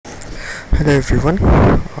Hello everyone,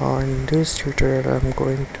 in this tutorial I'm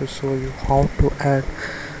going to show you how to add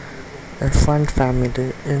a font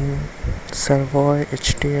family in Servoy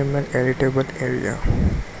HTML editable area.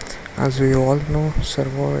 As we all know,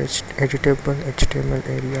 Servoy editable HTML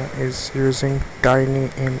area is using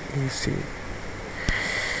TinyMCE.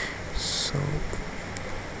 So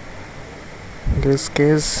in this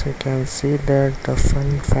case you can see that the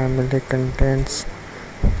font family contains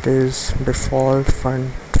this default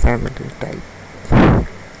font family type.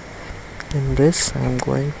 In this I am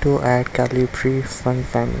going to add Calibri font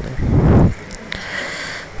family.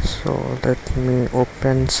 So let me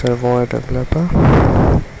open Servoy developer.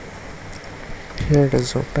 Here it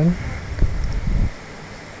is open.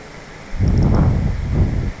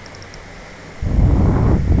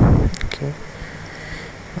 Okay,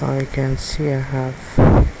 you can see I have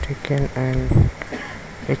taken an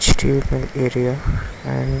HTML area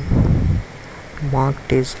and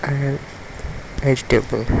marked as an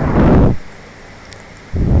editable.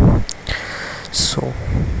 So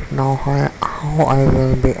now how I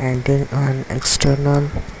will be adding an external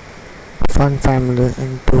font family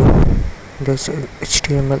into this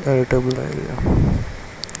HTML editable area.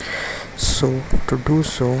 So to do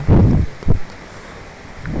so,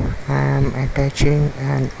 I am attaching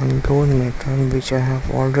an unload method which I have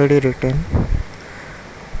already written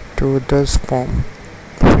to this form,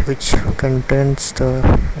 which contains the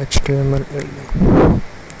HTML area.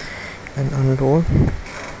 And unload,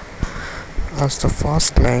 as the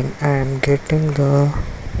first line I am getting the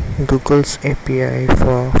Google's API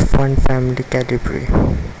for font family Calibri,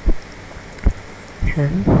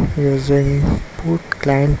 and using put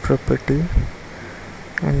client property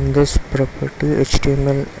and this property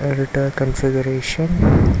HTML editor configuration,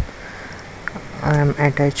 I am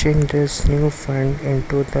attaching this new font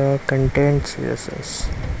into the content CSS.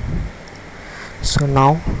 So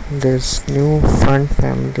now this new font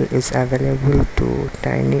family is available to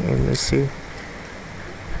TinyMCE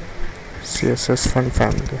CSS font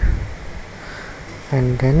family,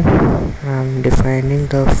 and then I am defining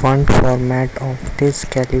the font format of this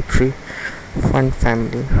Calibri font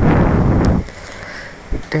family.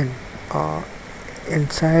 Then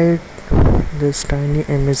inside this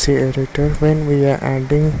TinyMCE editor, when we are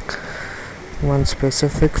adding one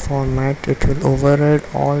specific format, it will override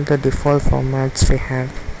all the default formats we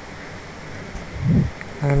have,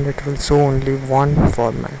 and it will show only one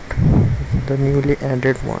format, the newly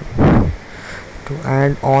added one. To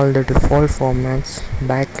add all the default formats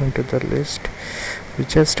back into the list, we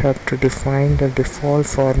just have to define the default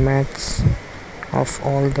formats of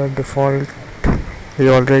all the default we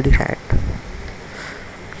already had.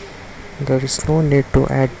 There is no need to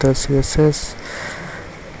add the CSS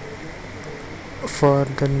for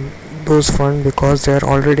those fonts because they are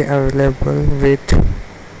already available with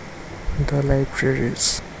the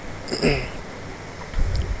libraries.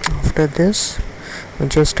 After this, we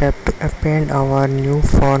just have to append our new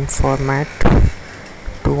font format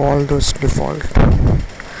to all those default,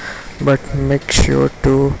 but make sure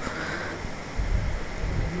to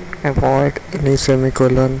avoid any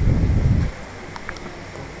semicolon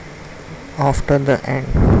after the end,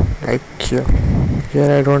 like here.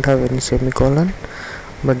 I don't have any semicolon,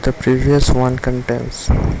 but the previous one contains.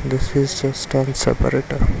 This is just an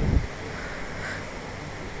separator.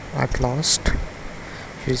 At last,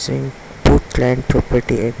 using put client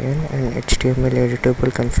property again and HTML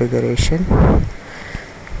editable configuration,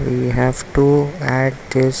 we have to add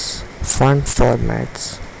this font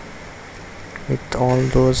formats with all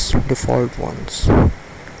those default ones,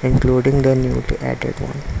 including the newly added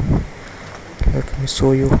one. Let me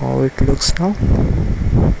show you how it looks now.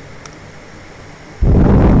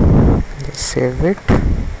 Let's save it.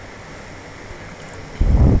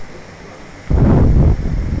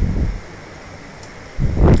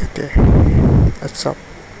 Okay, that's up.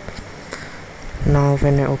 Now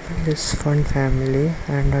when I open this font family,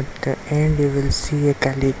 and at the end you will see a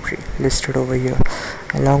Calibri listed over here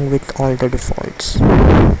along with all the defaults.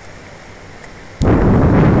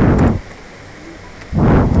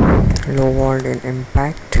 Lowered in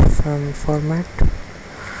impact format.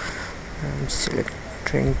 I'm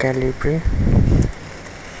selecting Calibri.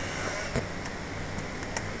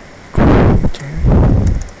 Okay.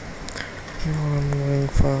 Now I'm going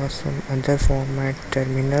for some other format,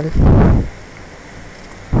 terminal.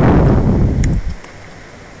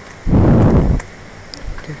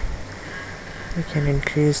 Okay. We can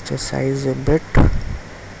increase the size a bit.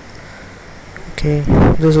 Okay,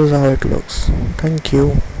 this is how it looks. Thank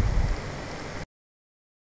you.